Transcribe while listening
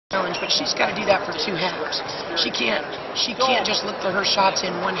challenge, but she's got to do that for 2 halves. She can't just look for her shots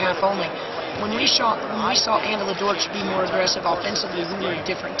in 1 half only. When we saw Angela Dortch be more aggressive offensively, we were a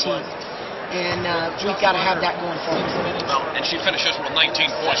different team. And we've got to have that going forward. Well, and she finishes with 19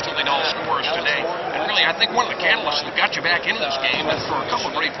 points to lead all scorers today. And really, I think one of the catalysts that got you back into this game, and for a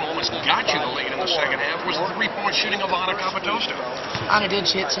couple of brief moments got you the lead in the second half, was the three-point shooting of Anna Capitosta. Anna did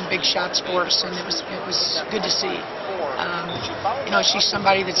hit some big shots for us, and it was good to see. You know, she's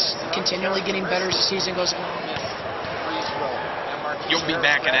somebody that's continually getting better as the season goes along. You'll be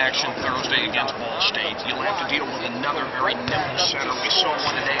back in action Thursday against Ball State. You'll have to deal with another very nimble center. We saw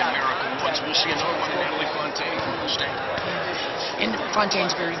one today in Miracle Woods. We'll see another one in Natalie Fontaine from Ball State. And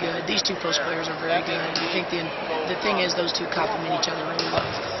Fontaine's very good. These two post players are very good. I think the thing is those two complement each other really well.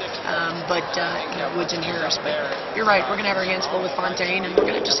 You know, Woods and Harris. But you're right, we're going to have our hands full with Fontaine, and we're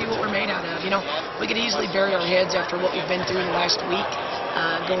going to have to see what we're made out of. You know, we could easily bury our heads after what we've been through in the last week,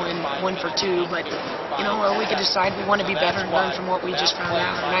 going 1 for 2. But, you know, or we could decide we want to be better and learn from what we just found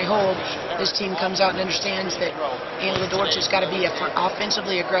out. And I hope this team comes out and understands that Angela Dortch has got to be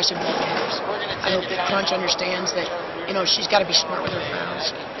offensively aggressive defense. I hope that Crunch understands that, you know, she's got to be smart with her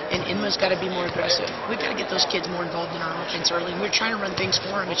fouls. And Inma's got to be more aggressive. We've got to get those kids more involved in our offense early. And we're trying to run things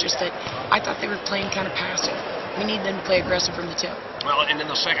for them. It's just that I thought they were playing kind of passive. We need them to play aggressive from the tip. Well, and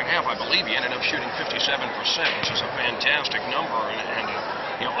in the second half, I believe you ended up shooting 57%, which is a fantastic number. And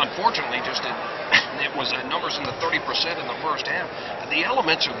you know, unfortunately, it was numbers in the 30% in the first half. The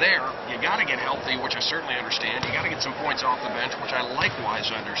elements are there. You got to get healthy, which I certainly understand. You got to get some points off the bench, which I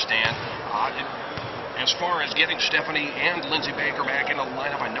likewise understand. As far as getting Stephanie and Lindsay Baker back into the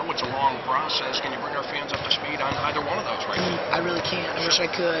lineup, I know it's a long process. Can you bring our fans up to speed on either one of those right now? I really can't. I wish I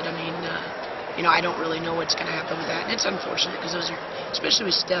could. I mean, you know, I don't really know what's going to happen with that. And it's unfortunate because those are, especially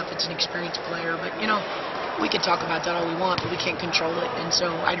with Steph, it's an experienced player. But, you know, we could talk about that all we want, but we can't control it. And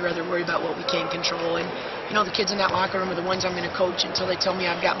so I'd rather worry about what we can control. And, you know, the kids in that locker room are the ones I'm going to coach until they tell me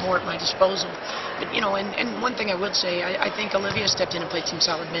I've got more at my disposal. But, you know, and one thing I would say, I think Olivia stepped in and played some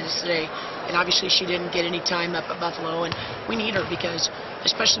solid minutes today. And obviously she didn't get any time up at Buffalo. And we need her because,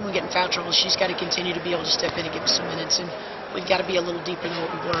 especially when we get in foul trouble, she's got to continue to be able to step in and give us some minutes. And we've got to be a little deeper than what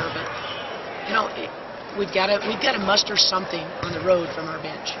we were. But, you know, we've got to muster something on the road from our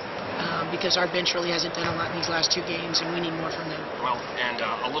bench. Because our bench really hasn't done a lot in these last 2 games, and we need more from them. Well, and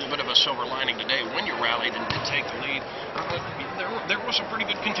a little bit of a silver lining today, when you rallied and did take the lead, there was a pretty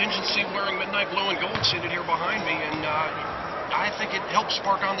good contingency wearing midnight blue and gold seated here behind me, and I think it helped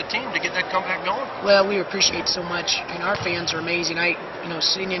spark on the team to get that comeback going. Well, we appreciate so much, and our fans are amazing. You know,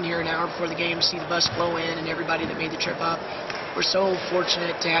 sitting in here an hour before the game to see the bus flow in and everybody that made the trip up, we're so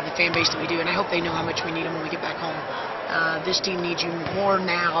fortunate to have the fan base that we do, and I hope they know how much we need them when we get back home. This team needs you more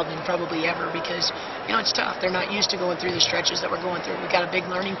now than probably ever because, you know, it's tough. They're not used to going through the stretches that we're going through. We've got a big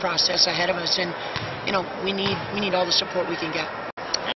learning process ahead of us, and, you know, we need all the support we can get.